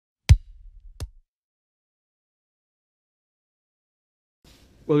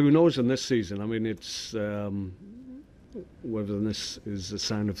Well, who knows in this season? I mean, it's whether this is a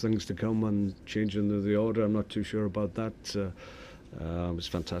sign of things to come and changing of the order. I'm not too sure about that. It's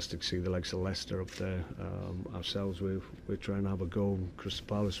fantastic to see the likes of Leicester up there. Ourselves, we're trying to have a go. Crystal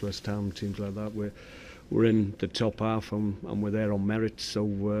Palace, West Ham, teams like that. We're in the top half and we're there on merit.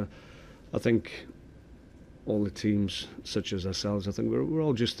 So I think all the teams, such as ourselves, I think we're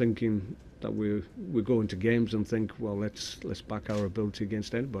all just thinking that we go into games and think, well, let's back our ability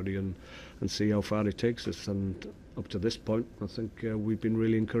against anybody and see how far it takes us. And up to this point, I think we've been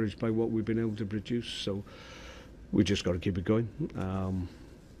really encouraged by what we've been able to produce. So we just got to keep it going.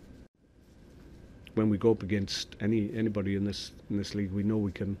 When we go up against anybody in this league, we know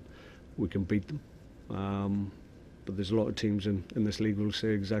we can beat them. But there's a lot of teams in this league who will say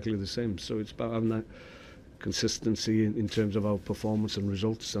exactly the same. So it's about having that consistency in terms of our performance and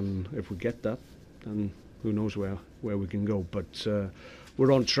results, and if we get that, then who knows where we can go. But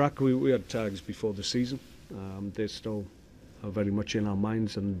we're on track. We had tags before the season. They still are very much in our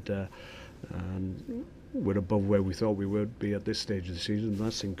minds, and we're above where we thought we would be at this stage of the season.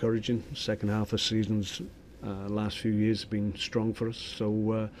 That's encouraging. Second half of seasons, last few years have been strong for us, so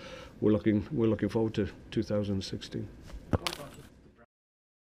we're looking forward to 2016.